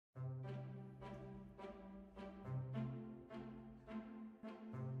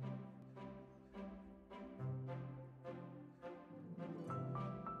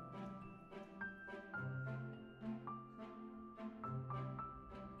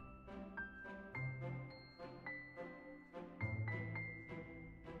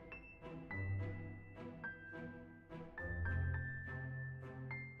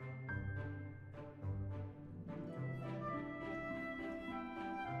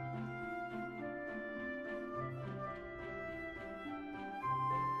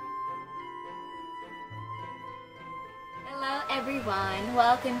everyone!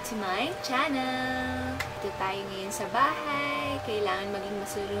 Welcome to my channel! Ito tayo ngayon sa bahay. Kailangan maging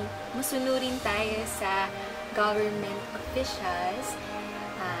masunurin tayo sa government officials.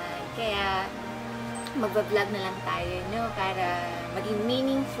 Kaya magbablog na lang tayo, no? Para maging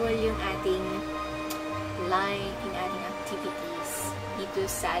meaningful yung ating life, yung ating activities dito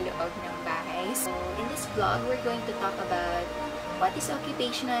sa loob ng bahay. So, in this vlog, we're going to talk about what is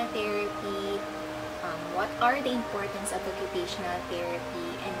occupational therapy, what are the importance of occupational therapy,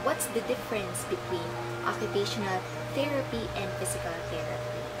 and what's the difference between occupational therapy and physical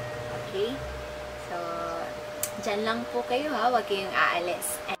therapy. Okay? So, dyan lang po kayo ha, huwag kayong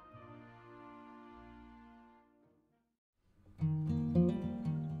aalis.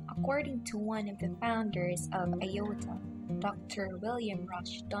 According to one of the founders of IOTA, Dr. William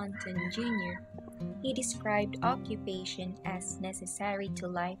Rush Dunton Jr., he described occupation as necessary to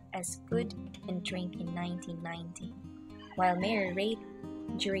life as food and drink in 1990. While Mary Rayth,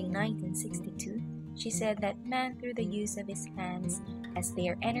 during 1962, she said that man through the use of his hands, as they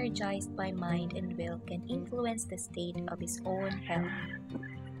are energized by mind and will, can influence the state of his own health.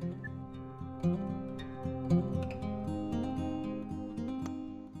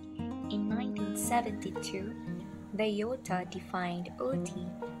 In 1972, the IOTA defined OT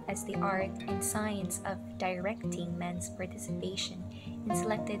as the art and science of directing man's participation in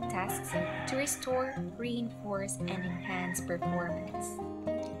selected tasks to restore, reinforce, and enhance performance.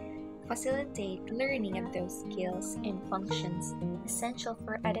 Facilitate learning of those skills and functions essential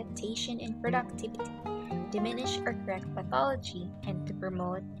for adaptation and productivity, diminish or correct pathology, and to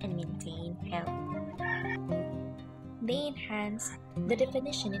promote and maintain health. They enhanced the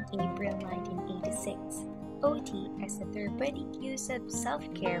definition in April 1986. OT as the therapeutic use of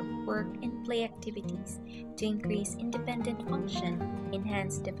self-care, work, and play activities to increase independent function,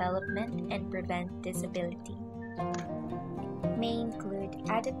 enhance development, and prevent disability. May include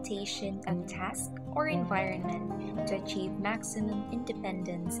adaptation of task or environment to achieve maximum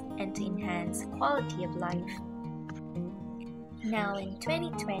independence and to enhance quality of life. Now in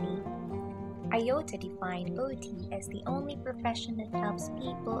 2020, IOTA defined OT as the only profession that helps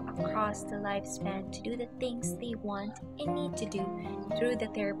people across the lifespan to do the things they want and need to do through the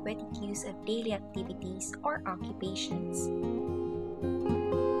therapeutic use of daily activities or occupations.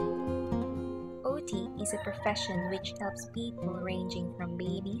 OT is a profession which helps people ranging from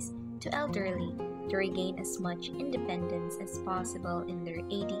babies to elderly to regain as much independence as possible in their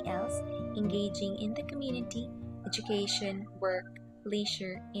ADLs, engaging in the community, education, work,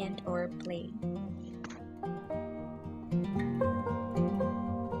 leisure, and or play.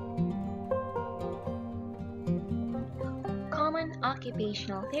 Common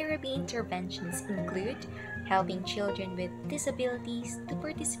occupational therapy interventions include helping children with disabilities to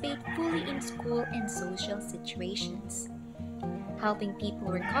participate fully in school and social situations, helping people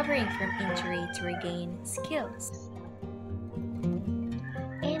recovering from injury to regain skills,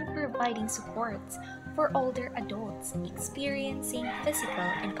 and providing supports for older adults experiencing physical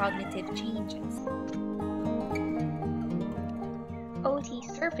and cognitive changes. OT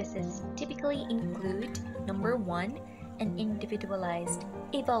services typically include, number 1, an individualized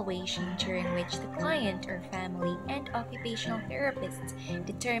evaluation during which the client or family and occupational therapists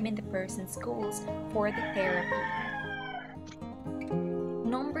determine the person's goals for the therapy.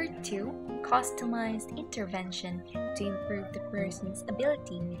 Number 2, customized intervention to improve the person's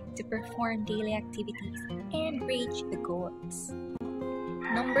ability to perform daily activities and reach the goals.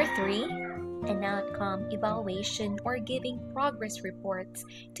 Number 3, an outcome evaluation or giving progress reports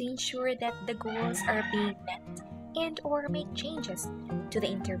to ensure that the goals are being met and or make changes to the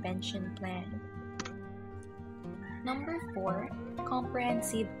intervention plan. Number 4,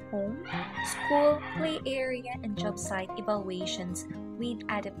 comprehensive home, school, play area, and job site evaluations with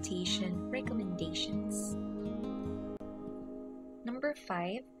adaptation recommendations. Number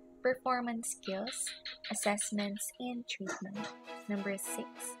 5, performance skills, assessments, and treatment. Number 6,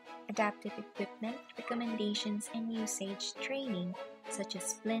 adaptive equipment, recommendations, and usage training, such as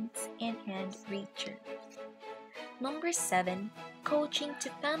splints and hand reacher. Number 7, coaching to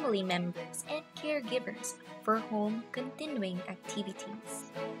family members and caregivers for home continuing activities.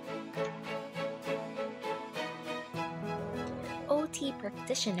 OT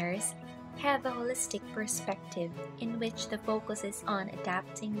practitioners have a holistic perspective in which the focus is on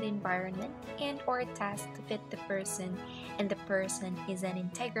adapting the environment and or task to fit the person, and the person is an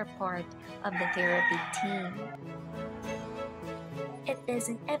integral part of the therapy team. It is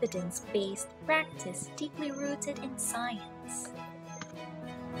an evidence-based practice deeply rooted in science.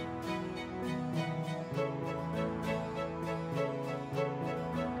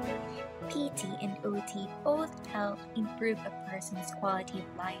 PT and OT OT both help improve a person's quality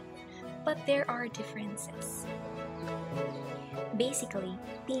of life, but there are differences. Basically,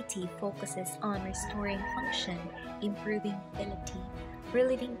 PT focuses on restoring function, improving mobility,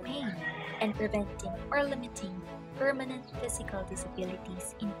 relieving pain, and preventing or limiting permanent physical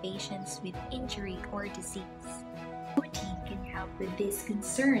disabilities in patients with injury or disease. OT can help with these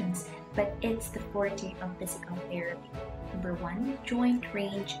concerns, but it's the forte of physical therapy. Number 1, joint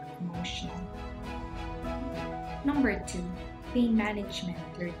range of motion. Number 2, pain management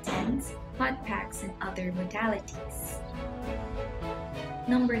through TENS, hot packs, and other modalities.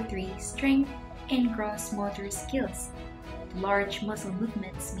 Number 3, strength and gross motor skills. Large muscle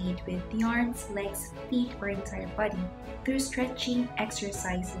movements made with the arms, legs, feet, or entire body through stretching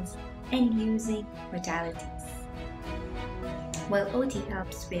exercises and using modalities. While OT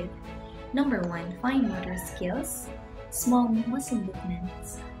helps with number 1, fine motor skills, small muscle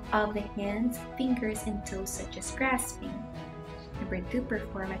movements of the hands, fingers, and toes such as grasping. Number 2,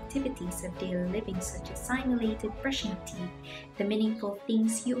 perform activities of daily living such as simulated brushing teeth. The meaningful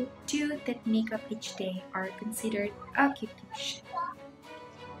things you do that make up each day are considered occupation.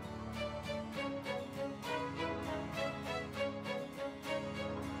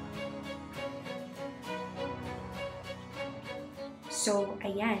 So,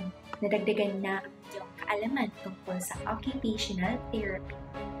 ayan, nadagdagan na ang iyong kaalaman tungkol sa occupational therapy.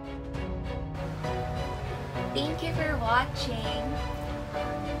 Thank you for watching.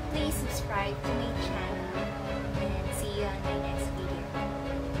 Please subscribe to my channel and see you on my next video.